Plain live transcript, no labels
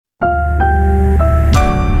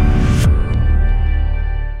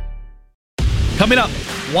Coming up,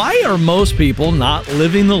 why are most people not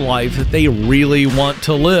living the life that they really want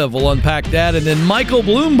to live? We'll unpack that. And then Michael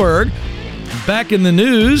Bloomberg back in the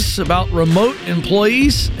news about remote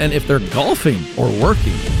employees and if they're golfing or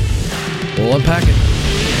working. We'll unpack it.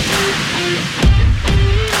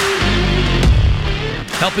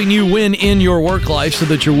 Helping you win in your work life so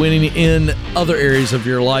that you're winning in other areas of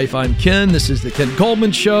your life. I'm Ken. This is the Ken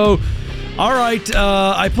Coleman Show. All right.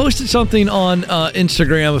 I posted something on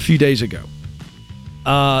Instagram a few days ago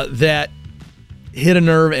that hit a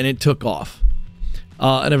nerve and it took off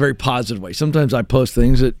in a very positive way. Sometimes I post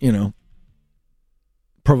things that,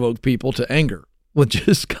 provoke people to anger with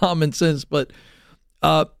just common sense. But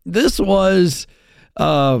this was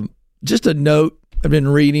just a note I've been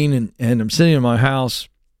reading, and I'm sitting in my house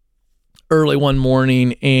early one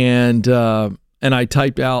morning, and I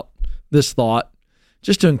typed out this thought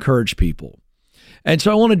just to encourage people. And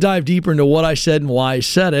so I want to dive deeper into what I said and why I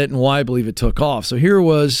said it and why I believe it took off. So here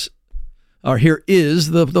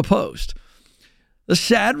is the post. The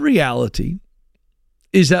sad reality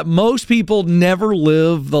is that most people never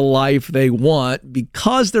live the life they want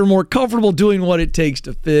because they're more comfortable doing what it takes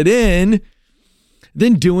to fit in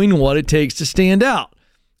than doing what it takes to stand out.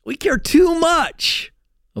 We care too much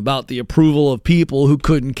about the approval of people who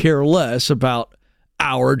couldn't care less about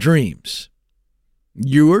our dreams.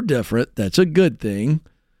 You are different. That's a good thing.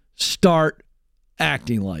 Start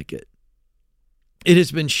acting like it. It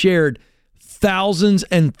has been shared thousands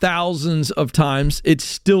and thousands of times. It's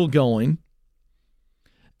still going.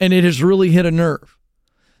 And it has really hit a nerve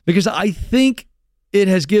because I think it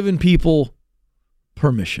has given people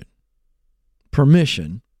permission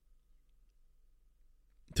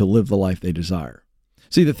to live the life they desire.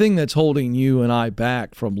 See, the thing that's holding you and I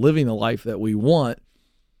back from living the life that we want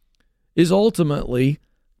is ultimately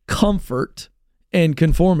comfort and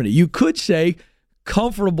conformity. You could say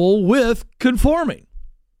comfortable with conforming.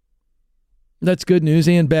 That's good news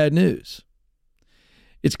and bad news.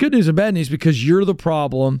 It's good news and bad news because you're the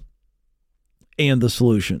problem and the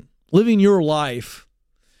solution. Living your life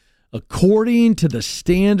according to the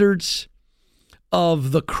standards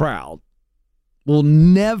of the crowd will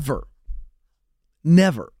never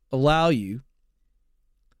allow you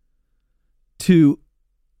to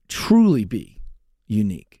truly be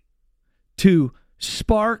unique, to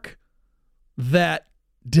spark that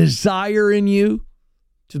desire in you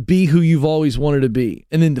to be who you've always wanted to be,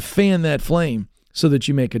 and then to fan that flame so that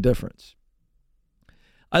you make a difference.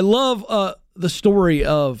 I love the story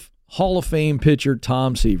of Hall of Fame pitcher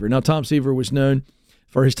Tom Seaver. Now, Tom Seaver was known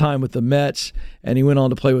for his time with the Mets, and he went on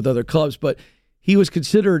to play with other clubs, but he was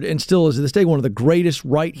considered, and still is to this day, one of the greatest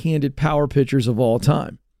right-handed power pitchers of all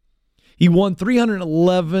time. He won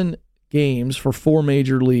 311 games for 4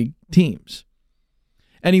 major league teams.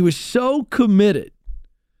 And he was so committed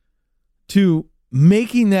to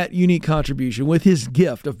making that unique contribution with his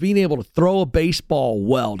gift of being able to throw a baseball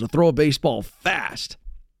well, to throw a baseball fast,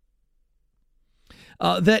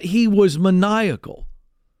 that he was maniacal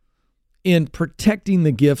in protecting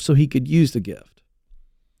the gift so he could use the gift.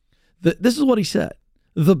 This is what he said.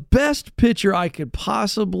 The best pitcher I could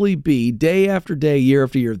possibly be day after day, year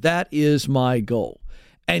after year, that is my goal.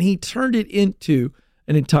 And he turned it into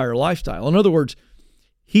an entire lifestyle. In other words,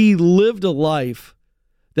 he lived a life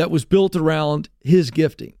that was built around his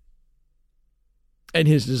gifting and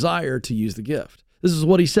his desire to use the gift. This is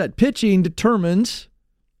what he said. Pitching determines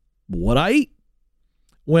what I eat,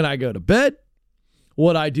 when I go to bed,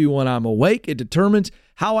 what I do when I'm awake. It determines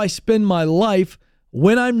how I spend my life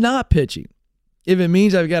when I'm not pitching. If it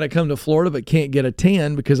means I've got to come to Florida but can't get a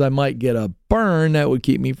tan because I might get a burn that would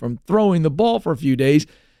keep me from throwing the ball for a few days,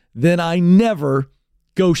 then I never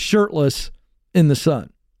go shirtless in the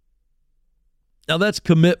sun. Now that's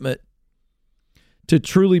commitment to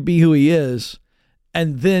truly be who he is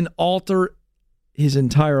and then alter his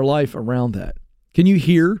entire life around that. Can you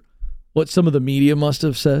hear what some of the media must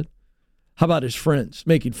have said? How about his friends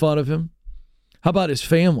making fun of him? How about his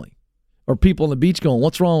family or people on the beach going,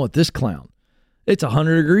 what's wrong with this clown? It's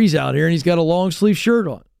 100 degrees out here and he's got a long sleeve shirt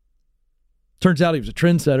on. Turns out he was a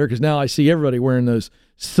trendsetter because now I see everybody wearing those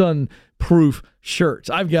sun-proof shirts.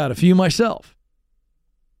 I've got a few myself.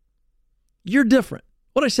 You're different.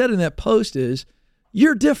 What I said in that post is,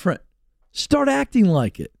 you're different. Start acting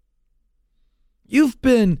like it. You've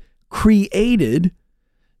been created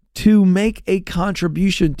to make a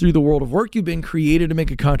contribution through the world of work. You've been created to make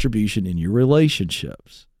a contribution in your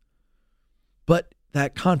relationships. But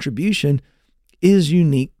that contribution is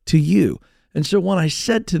unique to you. And so when I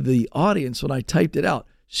said to the audience, when I typed it out,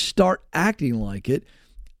 start acting like it,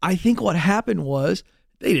 I think what happened was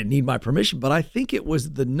they didn't need my permission, but I think it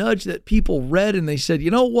was the nudge that people read and they said, you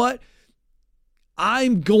know what?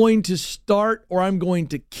 I'm going to start or I'm going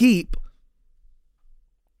to keep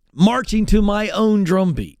marching to my own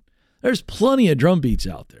drum beat. There's plenty of drum beats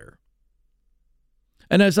out there.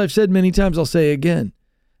 And as I've said many times, I'll say again,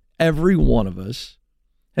 every one of us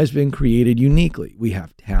has been created uniquely. We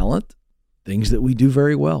have talent, things that we do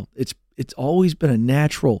very well. It's always been a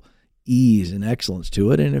natural ease and excellence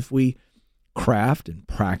to it. And if we craft and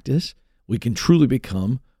practice, we can truly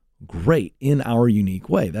become great in our unique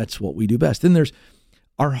way. That's what we do best. Then there's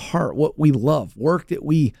our heart, what we love, work that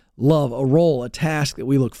we love, a role, a task that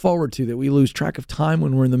we look forward to, that we lose track of time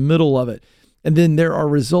when we're in the middle of it. And then there are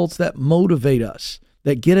results that motivate us,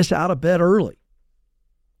 that get us out of bed early.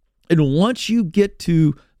 And once you get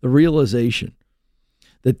to the realization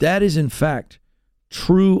that that is in fact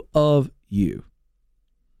true of you,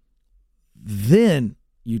 then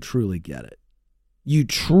you truly get it. You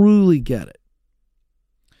truly get it.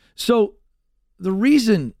 So the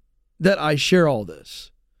reason that I share all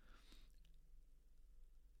this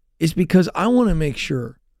is because I want to make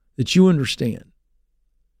sure that you understand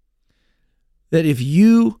that if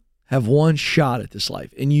you have one shot at this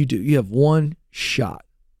life, and you do, you have one shot,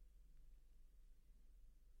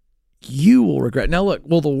 you will regret. Now look,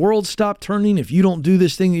 will the world stop turning if you don't do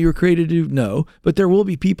this thing that you were created to do? No, but there will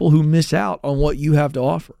be people who miss out on what you have to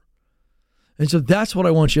offer. And so that's what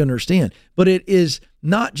I want you to understand. But it is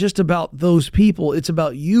not just about those people. It's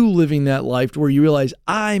about you living that life where you realize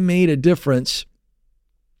I made a difference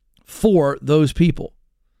for those people.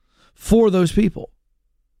 For those people.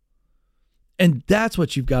 And that's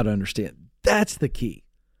what you've got to understand. That's the key.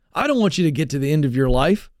 I don't want you to get to the end of your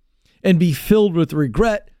life and be filled with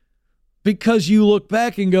regret because you look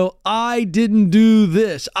back and go, I didn't do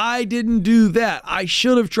this. I didn't do that. I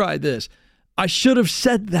should have tried this. I should have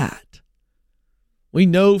said that. We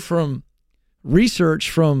know from research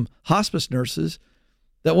from hospice nurses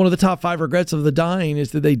that one of the top 5 regrets of the dying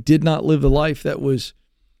is that they did not live the life that was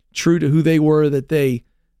true to who they were, that they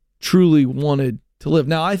truly wanted to live.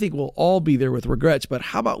 Now, I think we'll all be there with regrets, but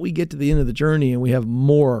how about we get to the end of the journey and we have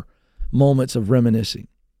more moments of reminiscing?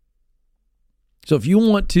 So if you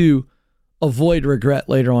want to avoid regret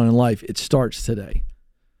later on in life, it starts today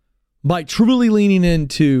by truly leaning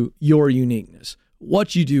into your uniqueness,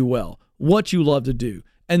 what you do well, what you love to do,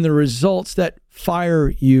 and the results that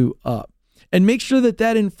fire you up. And make sure that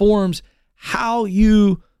that informs how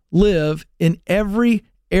you live in every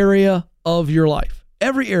area of your life.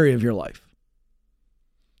 Every area of your life.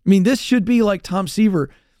 I mean, this should be like Tom Seaver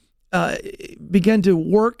began to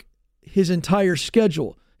work his entire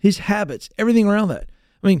schedule, his habits, everything around that.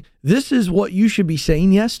 I mean, this is what you should be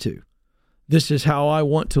saying yes to. This is how I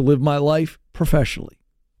want to live my life professionally.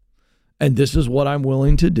 And this is what I'm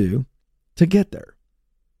willing to do to get there.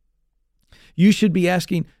 You should be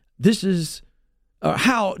asking, this is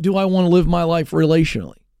how do I want to live my life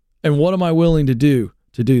relationally? And what am I willing to do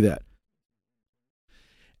that?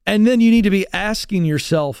 And then you need to be asking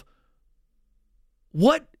yourself,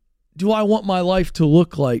 what do I want my life to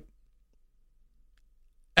look like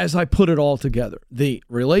as I put it all together? The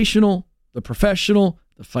relational, the professional,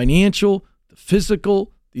 the financial, the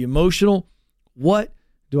physical, the emotional. What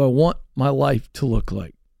do I want my life to look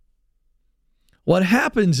like? What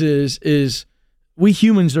happens is we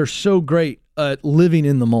humans are so great at living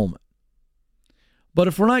in the moment. But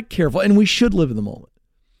if we're not careful, and we should live in the moment,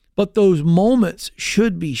 but those moments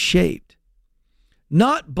should be shaped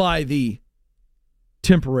not by the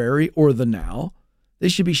temporary or the now. They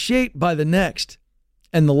should be shaped by the next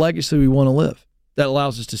and the legacy we want to live that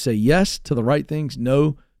allows us to say yes to the right things,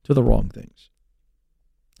 no to the wrong things.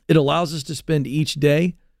 It allows us to spend each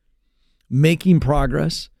day making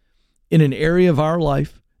progress in an area of our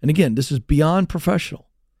life. And again, this is beyond professional.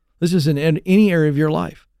 This is in any area of your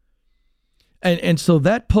life. And so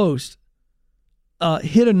that post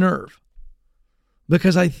hit a nerve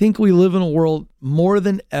because I think we live in a world more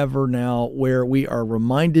than ever now where we are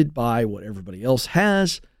reminded by what everybody else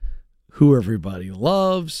has, who everybody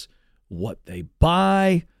loves, what they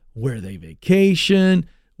buy, where they vacation,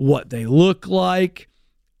 what they look like.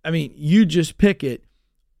 I mean, you just pick it.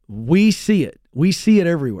 We see it. We see it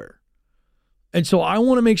everywhere. And so I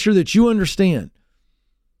want to make sure that you understand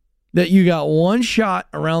that you got one shot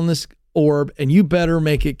around this orb and you better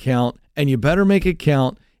make it count, and you better make it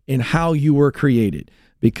count in how you were created,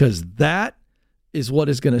 because that is what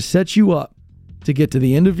is going to set you up to get to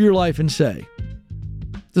the end of your life and say,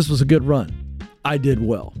 this was a good run. I did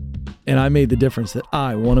well, and I made the difference that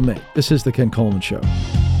I want to make. This is the Ken Coleman Show.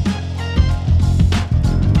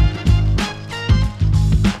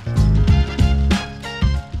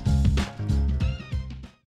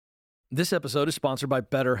 This episode is sponsored by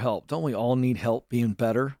BetterHelp. Don't we all need help being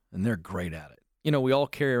better? And they're great at it. We all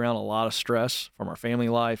carry around a lot of stress from our family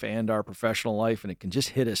life and our professional life, and it can just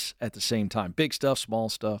hit us at the same time. Big stuff, small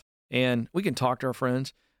stuff. And we can talk to our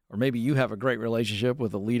friends, or maybe you have a great relationship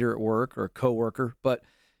with a leader at work or a coworker, but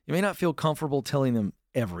you may not feel comfortable telling them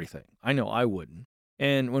everything. I know I wouldn't.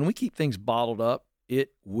 And when we keep things bottled up,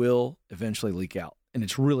 it will eventually leak out, and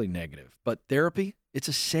it's really negative. But therapy, it's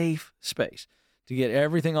a safe space to get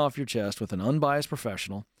everything off your chest with an unbiased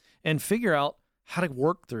professional and figure out how to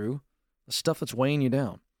work through the stuff that's weighing you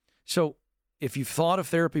down. So if you've thought of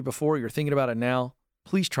therapy before, you're thinking about it now,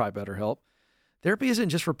 please try BetterHelp. Therapy isn't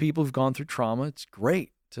just for people who've gone through trauma. It's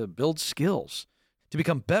great to build skills, to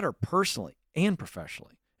become better personally and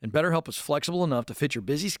professionally. And BetterHelp is flexible enough to fit your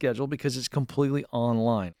busy schedule because it's completely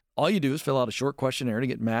online. All you do is fill out a short questionnaire to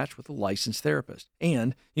get matched with a licensed therapist.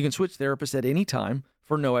 And you can switch therapists at any time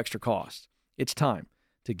for no extra cost. It's time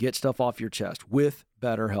to get stuff off your chest with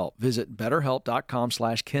BetterHelp. Visit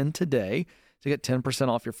BetterHelp.com/Ken today to get 10%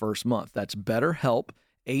 off your first month. That's BetterHelp,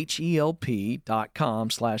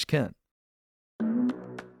 HELP.com/Ken.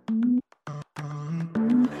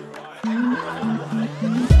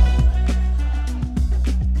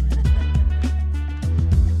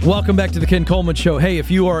 Welcome back to the Ken Coleman Show. Hey,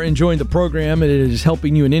 if you are enjoying the program and it is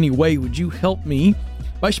helping you in any way, would you help me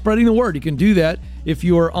by spreading the word? You can do that if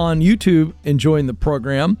you are on YouTube enjoying the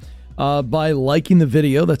program by liking the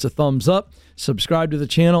video. That's a thumbs up. Subscribe to the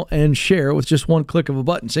channel and share with just one click of a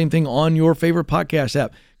button. Same thing on your favorite podcast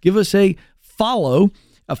app. Give us a follow,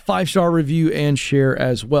 a 5-star review, and share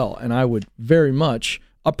as well. And I would very much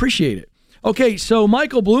appreciate it. Okay, so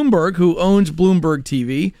Michael Bloomberg, who owns Bloomberg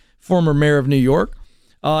TV, former mayor of New York,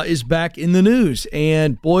 is back in the news.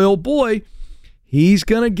 And boy, oh boy, he's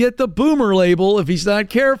going to get the boomer label if he's not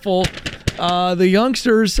careful. The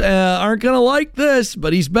youngsters aren't going to like this,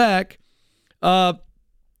 but he's back.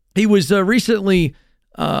 He was recently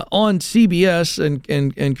on CBS and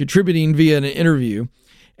contributing via an interview.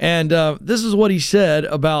 And this is what he said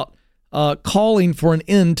about calling for an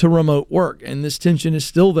end to remote work. And this tension is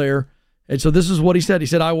still there. And so this is what he said. He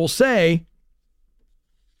said, I will say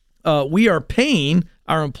we are paying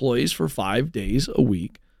our employees for 5 days a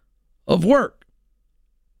week of work.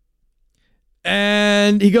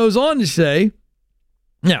 And he goes on to say,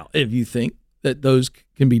 now, if you think that those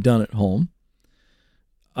can be done at home,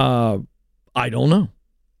 I don't know.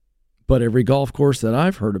 But every golf course that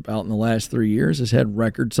I've heard about in the last 3 years has had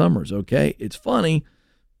record summers, okay? It's funny,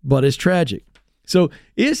 but it's tragic. So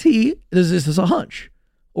is this a hunch?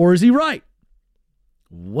 Or is he right?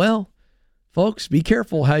 Well, folks, be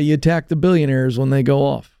careful how you attack the billionaires when they go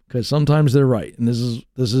off, because sometimes they're right. And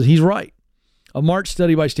he's right. A March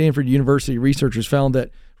study by Stanford University researchers found that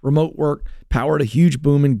remote work powered a huge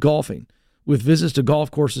boom in golfing, with visits to golf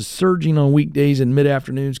courses surging on weekdays and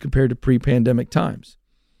mid-afternoons compared to pre-pandemic times.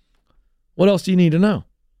 What else do you need to know?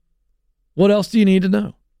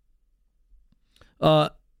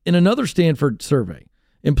 In another Stanford survey,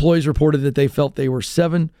 employees reported that they felt they were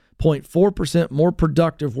 7.4% more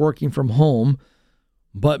productive working from home,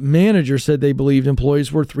 but managers said they believed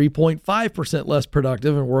employees were 3.5% less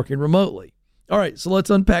productive and working remotely. All right, so let's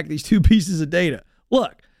unpack these two pieces of data.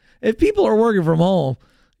 Look, if people are working from home,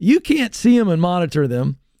 you can't see them and monitor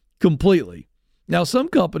them completely. Now, some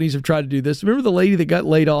companies have tried to do this. Remember the lady that got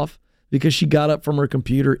laid off because she got up from her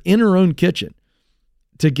computer in her own kitchen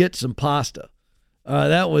to get some pasta?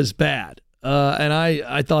 That was bad. And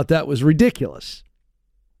I thought that was ridiculous.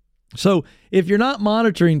 So if you're not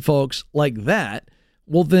monitoring folks like that,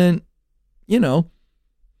 well then,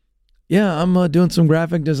 I'm doing some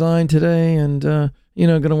graphic design today and,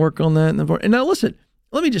 going to work on that. And now listen,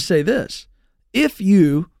 let me just say this. If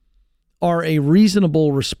you are a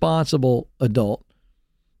reasonable, responsible adult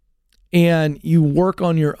and you work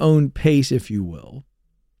on your own pace, if you will,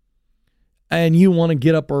 and you want to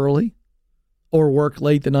get up early or work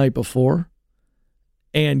late the night before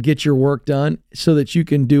and get your work done so that you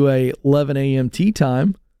can do a 11 a.m. tea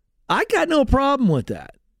time, I got no problem with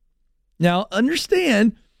that. Now,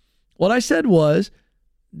 understand what I said was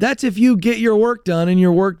that's if you get your work done and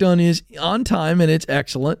your work done is on time and it's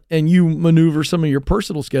excellent and you maneuver some of your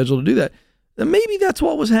personal schedule to do that, then maybe that's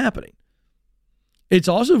what was happening. It's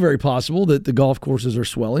also very possible that the golf courses are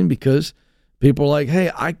swelling because people are like, hey,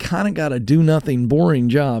 I kind of got a do nothing boring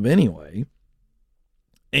job anyway.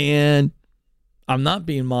 And I'm not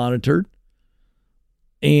being monitored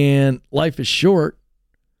and life is short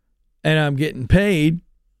and I'm getting paid.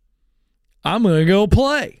 I'm going to go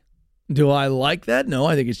play. Do I like that? No,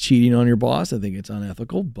 I think it's cheating on your boss. I think it's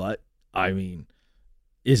unethical. But,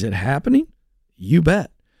 is it happening? You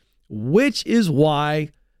bet. Which is why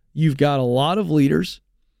you've got a lot of leaders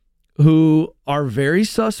who are very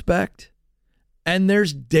suspect And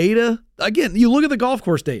there's data. Again, you look at the golf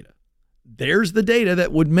course data. There's the data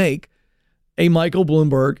that would make a Michael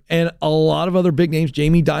Bloomberg and a lot of other big names.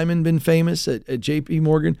 Jamie Dimon been famous at JP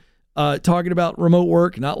Morgan, talking about remote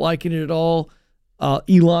work, not liking it at all.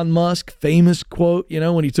 Elon Musk, famous quote,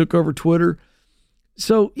 when he took over Twitter.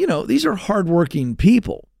 So, these are hardworking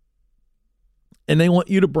people. And they want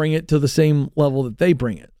you to bring it to the same level that they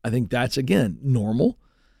bring it. I think that's, again, normal.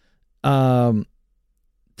 To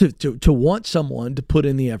want someone to put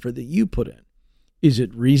in the effort that you put in. Is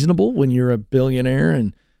it reasonable when you're a billionaire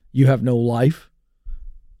and you have no life?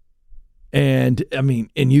 And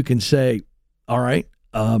you can say, all right,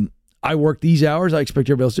 I work these hours, I expect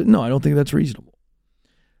everybody else to. No, I don't think that's reasonable.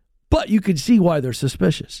 But you can see why they're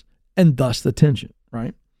suspicious, and thus the tension,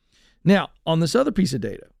 right? Now, on this other piece of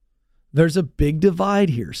data, there's a big divide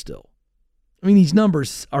here still. These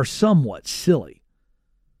numbers are somewhat silly.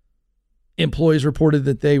 Employees reported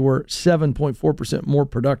that they were 7.4% more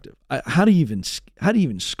productive. How do you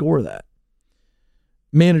even score that?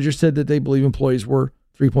 Managers said that they believe employees were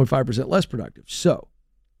 3.5% less productive. So,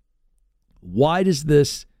 why does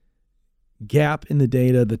this gap in the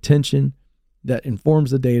data, the tension that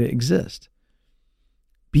informs the data, exist?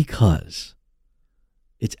 Because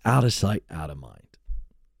it's out of sight, out of mind.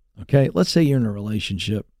 Okay, let's say you're in a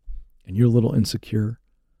relationship and you're a little insecure,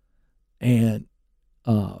 and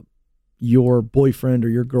your boyfriend or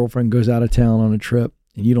your girlfriend goes out of town on a trip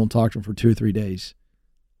and you don't talk to them for 2 or 3 days.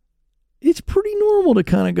 It's pretty normal to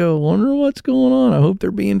kind of go, wonder what's going on. I hope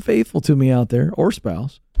they're being faithful to me out there, or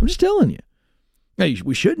spouse. I'm just telling you. Now,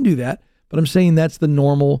 we shouldn't do that, but I'm saying that's the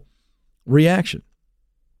normal reaction.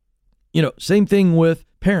 Same thing with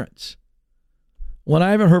parents. When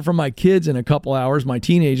I haven't heard from my kids in a couple hours, my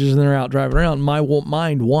teenagers, and they're out driving around, my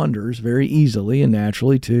mind wanders very easily and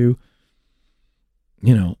naturally to,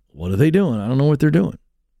 what are they doing? I don't know what they're doing.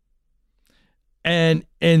 And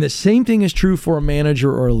the same thing is true for a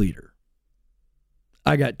manager or a leader.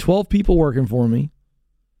 I got 12 people working for me.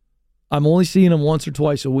 I'm only seeing them once or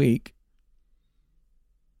twice a week.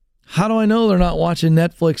 How do I know they're not watching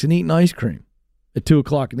Netflix and eating ice cream at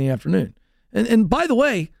 2:00 in the afternoon? And by the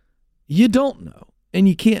way, you don't know and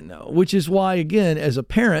you can't know, which is why, again, as a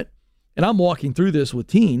parent, and I'm walking through this with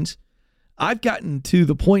teens, I've gotten to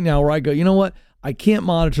the point now where I go, you know what? I can't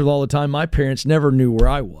monitor it all the time. My parents never knew where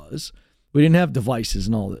I was. We didn't have devices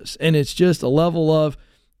and all this. And it's just a level of,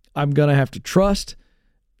 I'm going to have to trust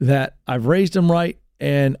that I've raised them right,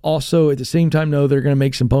 and also at the same time know they're going to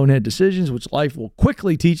make some bonehead decisions, which life will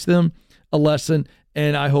quickly teach them a lesson,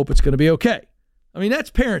 and I hope it's going to be okay. That's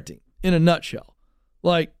parenting in a nutshell.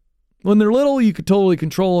 Like, when they're little, you could totally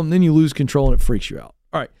control them, then you lose control and it freaks you out.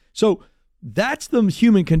 All right, so that's the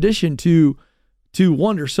human condition to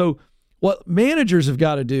wonder. So what managers have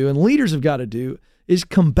got to do and leaders have got to do is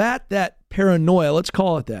combat that paranoia, let's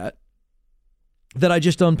call it that I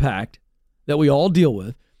just unpacked, that we all deal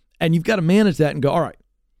with. And you've got to manage that and go, all right,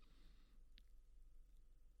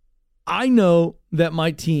 I know that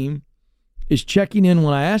my team is checking in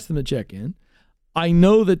when I ask them to check in. I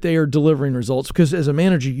know that they are delivering results, because as a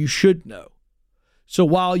manager, you should know. So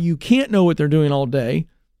while you can't know what they're doing all day,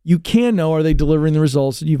 you can know, are they delivering the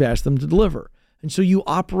results that you've asked them to deliver? And so you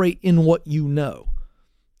operate in what you know.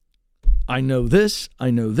 I know this,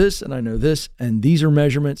 and I know this, and these are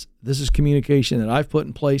measurements. This is communication that I've put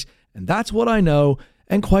in place, and that's what I know.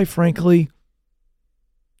 And quite frankly,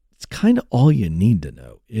 it's kind of all you need to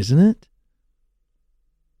know, isn't it?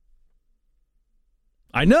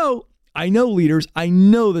 I know leaders. I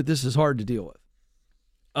know that this is hard to deal with.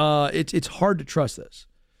 It's hard to trust this,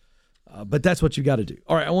 but that's what you got to do.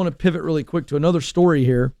 All right, I want to pivot really quick to another story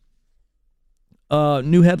here.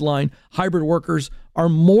 New headline: hybrid workers are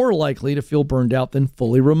more likely to feel burned out than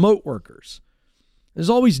fully remote workers. There's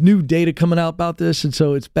always new data coming out about this, and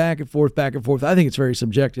so it's back and forth. I think it's very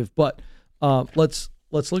subjective, but let's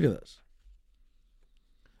look at this.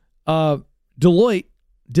 Deloitte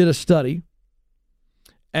did a study,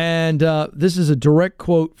 and this is a direct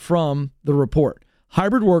quote from the report.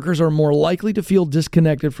 Hybrid workers are more likely to feel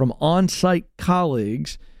disconnected from on-site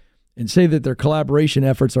colleagues and say that their collaboration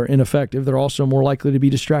efforts are ineffective. They're also more likely to be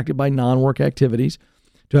distracted by non-work activities,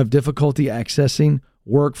 to have difficulty accessing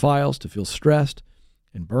work files, to feel stressed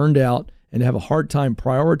and burned out, and to have a hard time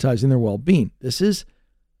prioritizing their well-being. This is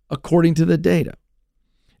according to the data.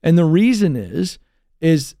 And the reason is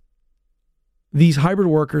these hybrid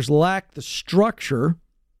workers lack the structure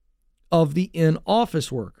of the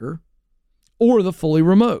in-office worker or the fully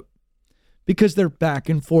remote, because they're back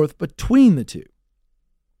and forth between the two.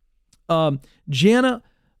 Jana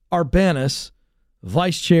Arbanis,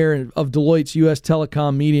 vice chair of Deloitte's U.S.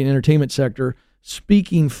 telecom, media, and entertainment sector,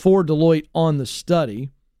 speaking for Deloitte on the study.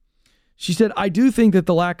 She said, I do think that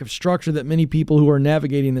the lack of structure that many people who are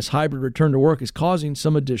navigating this hybrid return to work is causing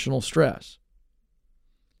some additional stress.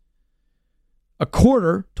 A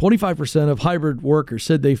quarter, 25% of hybrid workers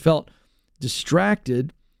said they felt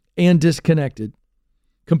distracted and disconnected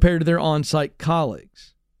compared to their on-site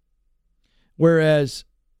colleagues, whereas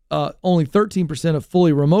only 13% of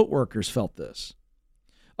fully remote workers felt this.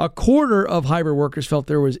 A quarter of hybrid workers felt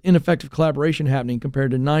there was ineffective collaboration happening compared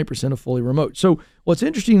to 9% of fully remote. So what's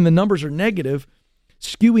interesting, the numbers are negative,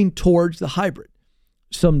 skewing towards the hybrid.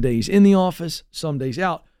 Some days in the office, some days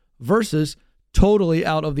out, versus totally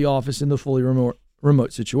out of the office in the fully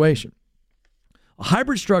remote situation. A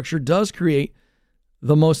hybrid structure does create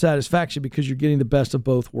the most satisfaction because you're getting the best of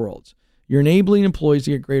both worlds. You're enabling employees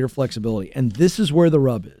to get greater flexibility. And this is where the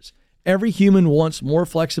rub is. Every human wants more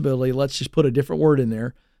flexibility. Let's just put a different word in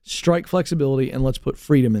there. Strike flexibility, and let's put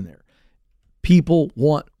freedom in there. People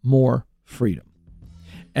want more freedom.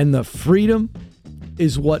 And the freedom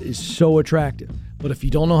is what is so attractive. But if you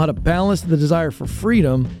don't know how to balance the desire for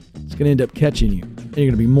freedom, it's going to end up catching you, and you're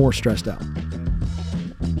going to be more stressed out.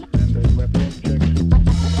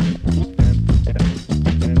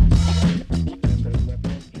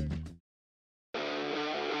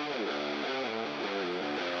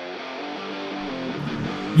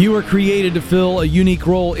 You are created to fill a unique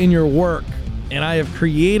role in your work, and I have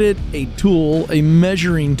created a tool, a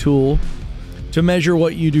measuring tool, to measure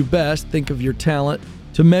what you do best. Think of your talent.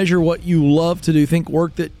 To measure what you love to do. Think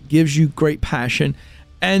work that gives you great passion.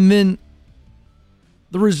 And then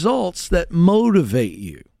the results that motivate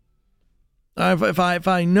you. If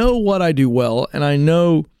I know what I do well, and I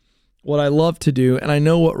know what I love to do, and I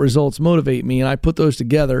know what results motivate me, and I put those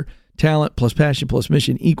together, talent plus passion plus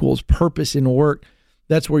mission equals purpose in work,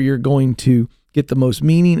 that's where you're going to get the most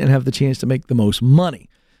meaning and have the chance to make the most money.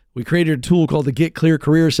 We created a tool called the Get Clear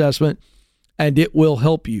Career Assessment, and it will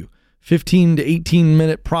help you. 15 to 18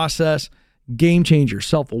 minute process, game changer,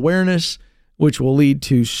 self-awareness, which will lead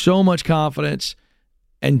to so much confidence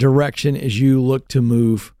and direction as you look to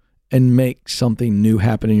move and make something new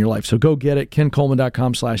happen in your life. So go get it,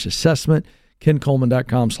 kencoleman.com/assessment,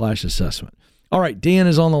 kencoleman.com/assessment. All right, Dan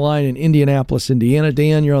is on the line in Indianapolis, Indiana.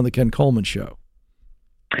 Dan, you're on the Ken Coleman Show.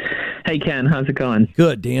 Hey, Ken. How's it going?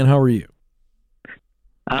 Good, Dan. How are you?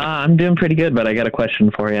 I'm doing pretty good, but I got a question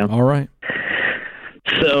for you. All right.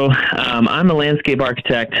 So I'm a landscape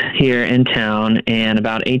architect here in town, and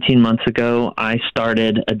about 18 months ago, I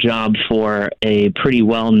started a job for a pretty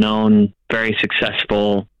well-known, very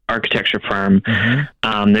successful architecture firm.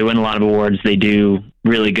 Mm-hmm. They win a lot of awards. They do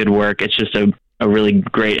really good work. It's just a really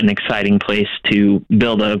great and exciting place to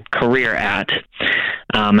build a career at.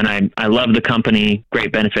 And I love the company,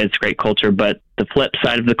 great benefits, great culture, but the flip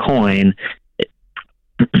side of the coin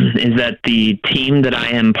is that the team that I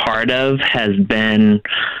am part of has been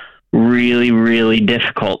really, really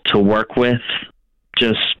difficult to work with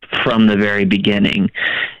just from the very beginning.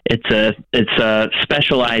 It's a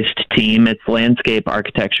specialized team. It's landscape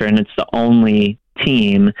architecture, and it's the only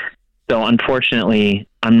team. So unfortunately,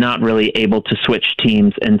 I'm not really able to switch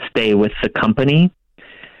teams and stay with the company.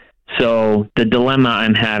 So the dilemma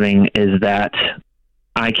I'm having is that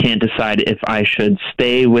I can't decide if I should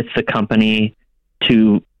stay with the company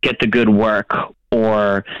to get the good work,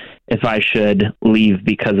 or if I should leave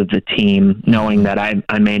because of the team, knowing that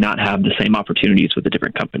I may not have the same opportunities with a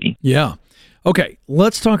different company. Yeah. Okay,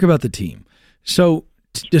 let's talk about the team. So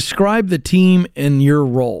describe the team and your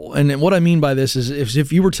role. And what I mean by this is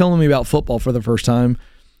if you were telling me about football for the first time,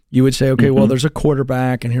 you would say, okay, well, there's a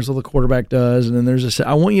quarterback, and here's what the quarterback does, and then there's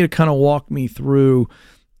I want you to kind of walk me through,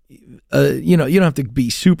 you don't have to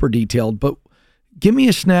be super detailed, but give me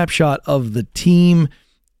a snapshot of the team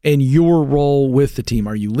and your role with the team.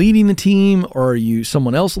 Are you leading the team, or are you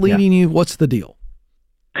someone else leading you? What's the deal?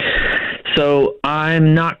 So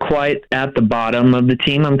I'm not quite at the bottom of the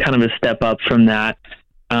team. I'm kind of a step up from that.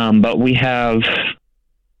 But we have,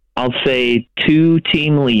 I'll say, 2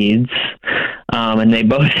 team leads, and they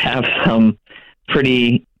both have some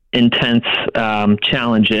pretty intense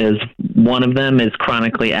challenges. One of them is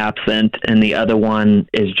chronically absent, and the other one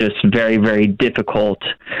is just very, very difficult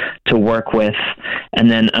to work with. And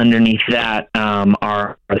then underneath that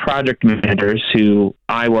are project managers who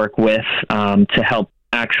I work with to help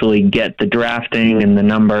actually get the drafting and the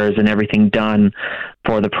numbers and everything done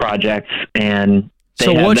for the projects. And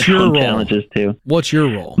they have what's their your own role? Challenges too. What's your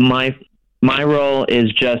role? My role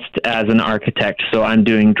is just as an architect. So I'm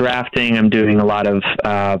doing drafting. I'm doing a lot of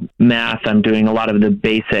math. I'm doing a lot of the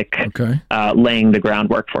basic laying the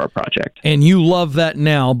groundwork for a project. And you love that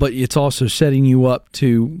now, but it's also setting you up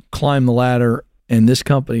to climb the ladder and this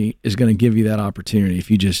company is going to give you that opportunity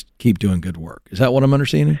if you just keep doing good work. Is that what I'm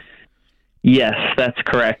understanding? Yes, that's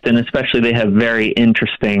correct. And especially they have very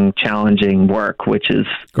interesting, challenging work, which is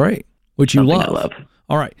great, which you love. I love.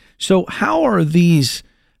 All right. So how are these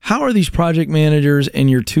project managers and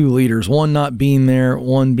your two leaders, one not being there,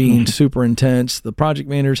 one being super intense, the project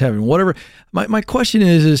managers having whatever? My question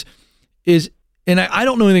is and I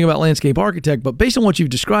don't know anything about landscape architect, but based on what you've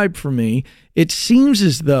described for me, it seems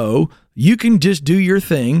as though you can just do your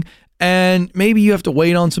thing, and maybe you have to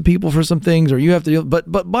wait on some people for some things, or you have to,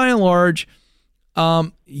 but by and large,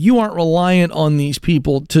 you aren't reliant on these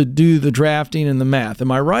people to do the drafting and the math.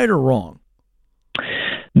 Am I right or wrong?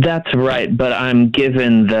 That's right, but I'm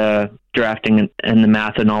given the drafting and the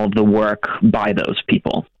math and all of the work by those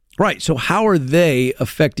people. Right. So how are they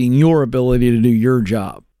affecting your ability to do your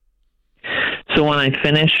job? So when I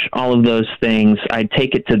finish all of those things, I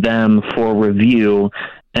take it to them for review,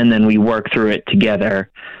 and then we work through it together.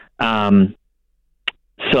 So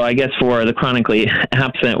I guess for the chronically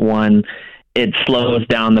absent one, it slows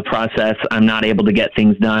down the process. I'm not able to get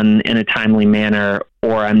things done in a timely manner,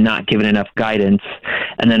 or I'm not given enough guidance.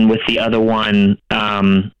 And then with the other one,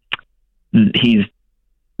 he's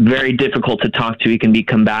very difficult to talk to. He can be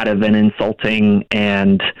combative and insulting,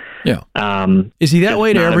 and is he that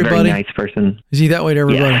way to everybody? A very nice person. Is he that way to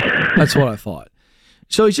everybody? Yeah. That's what I thought.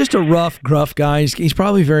 So he's just a rough, gruff guy. He's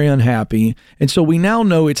probably very unhappy, and so we now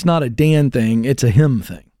know it's not a Dan thing; it's a him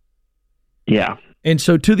thing. Yeah. And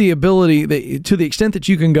so to the extent that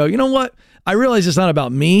you can go, you know what? I realize it's not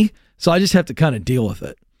about me, so I just have to kind of deal with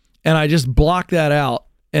it, and I just block that out,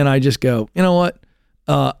 and I just go, you know what?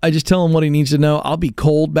 I just tell him what he needs to know. I'll be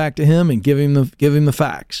cold back to him and give him the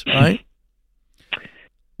facts, right?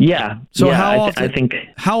 Yeah. So yeah, I think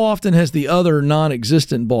how often has the other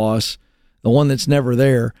non-existent boss, the one that's never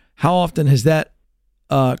there, how often has that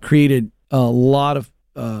created a lot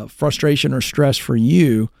of frustration or stress for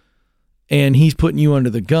you? And he's putting you under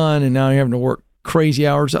the gun, and now you're having to work crazy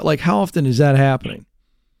hours. Like, how often is that happening?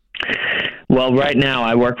 Well, right now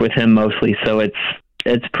I work with him mostly, so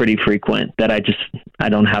it's pretty frequent that I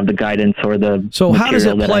don't have the guidance or the. So how does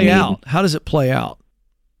it play out? How does it play out?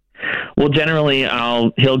 Well, generally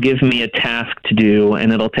he'll give me a task to do,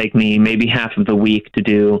 and it'll take me maybe half of the week to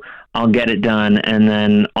do. I'll get it done, and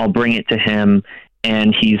then I'll bring it to him,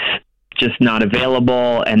 and he's just not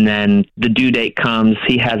available. And then the due date comes,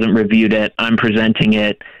 he hasn't reviewed it. I'm presenting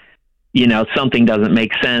it. Something doesn't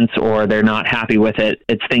make sense, or they're not happy with it.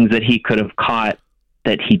 It's things that he could have caught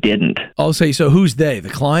that he didn't. I'll say, so who's they? The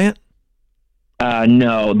client?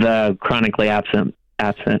 No, the chronically absent.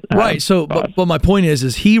 Right. So, but my point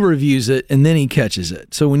is he reviews it and then he catches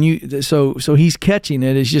it. So so he's catching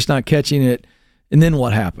it. He's just not catching it. And then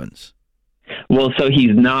what happens? Well, so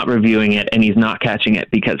he's not reviewing it and he's not catching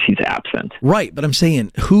it because he's absent. Right. But I'm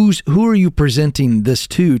saying, who are you presenting this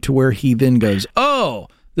to where he then goes, oh,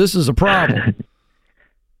 this is a problem?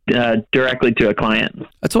 Directly to a client.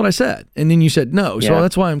 That's what I said. And then you said no. So Yeah.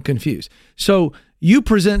 that's why I'm confused. So you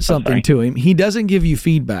present something to him. He doesn't give you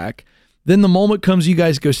feedback. Then the moment comes, you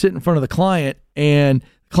guys go sit in front of the client, and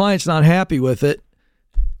the client's not happy with it.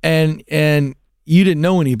 And you didn't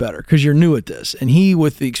know any better because you're new at this. And he,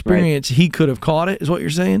 with the experience, he could have caught it, is what you're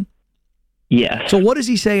saying? Yes. So what does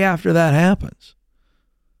he say after that happens?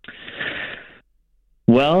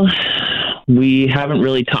 Well, we haven't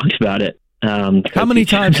really talked about it. How many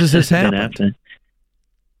times has this happened?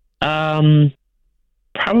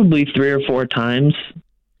 Probably 3 or 4 times.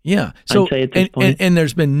 Yeah. So, I'd say at this point. And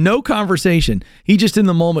there's been no conversation. He just in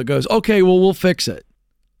the moment goes, okay, well, we'll fix it.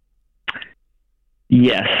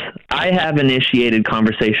 Yes. I have initiated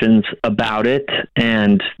conversations about it,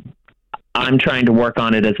 and I'm trying to work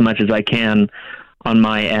on it as much as I can on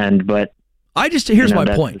my end, but here's my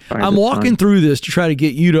point. I'm walking through this to try to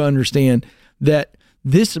get you to understand that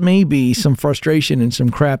this may be some frustration and some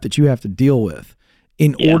crap that you have to deal with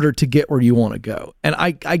in order to get where you want to go. And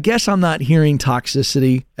I guess I'm not hearing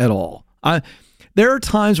toxicity at all. There are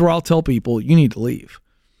times where I'll tell people, you need to leave.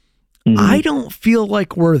 Mm-hmm. I don't feel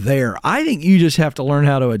like we're there. I think you just have to learn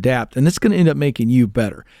how to adapt, and it's going to end up making you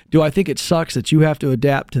better. Do I think it sucks that you have to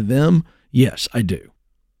adapt to them? Yes, I do.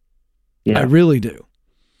 Yeah. I really do.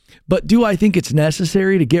 But do I think it's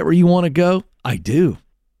necessary to get where you want to go? I do.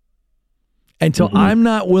 Until I'm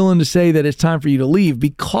not willing to say that it's time for you to leave,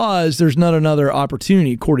 because there's not another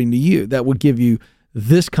opportunity, according to you, that would give you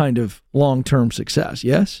this kind of long-term success.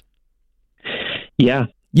 Yes? Yeah.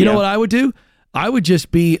 You know what I would do? I would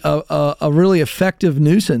just be a really effective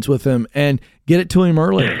nuisance with him and get it to him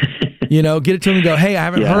earlier. Get it to him and go, hey, I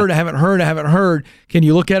haven't heard. Can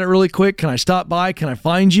you look at it really quick? Can I stop by? Can I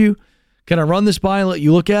find you? Can I run this by and let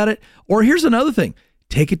you look at it? Or here's another thing.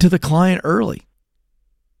 Take it to the client early.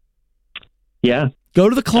 Yeah. Go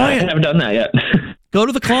to the client. I haven't done that yet. Go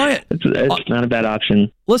to the client. It's not a bad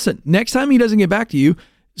option. Listen, next time he doesn't get back to you,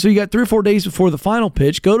 so you got 3 or 4 days before the final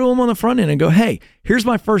pitch, go to him on the front end and go, hey, here's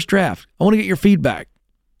my first draft. I want to get your feedback.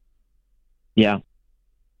 Yeah.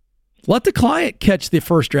 Let the client catch the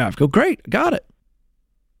first draft. Go, great, got it.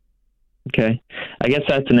 Okay. I guess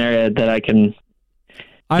that's an area that I can...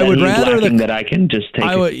 I would rather that I can just take.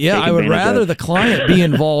 I would rather the client be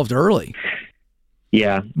involved early.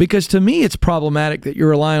 Yeah. Because to me, it's problematic that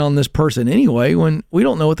you're relying on this person anyway when we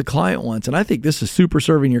don't know what the client wants. And I think this is super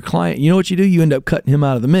serving your client. You know what you do? You end up cutting him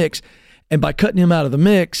out of the mix. And by cutting him out of the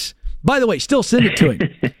mix, by the way, still send it to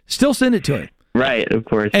him. Still send it to him. Right, of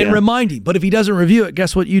course. And remind him. But if he doesn't review it,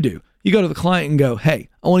 guess what you do? You go to the client and go, hey,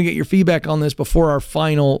 I want to get your feedback on this before our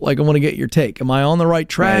final, I want to get your take. Am I on the right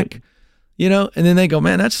track? Right. You know, and then they go,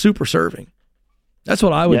 man, that's super serving. That's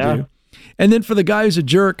what I would do. And then for the guy who's a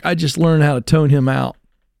jerk, I just learned how to tone him out.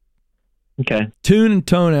 Okay. Tune and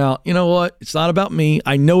tone out. You know what? It's not about me.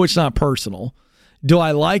 I know it's not personal. Do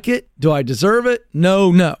I like it? Do I deserve it?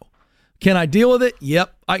 No. Can I deal with it?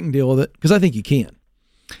 Yep, I can deal with it because I think you can.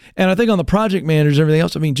 And I think on the project managers and everything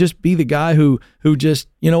else, I mean, just be the guy who just,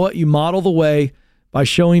 you know what? You model the way by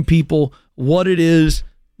showing people what it is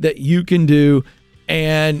that you can do,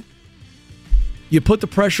 and you put the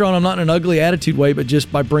pressure on them, not in an ugly attitude way, but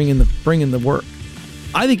just by bringing the work.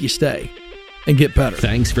 I think you stay and get better.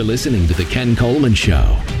 Thanks for listening to The Ken Coleman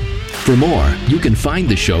Show. For more, you can find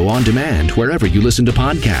the show on demand wherever you listen to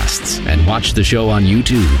podcasts and watch the show on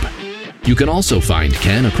YouTube. You can also find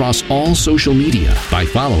Ken across all social media by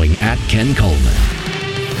following @Ken Coleman.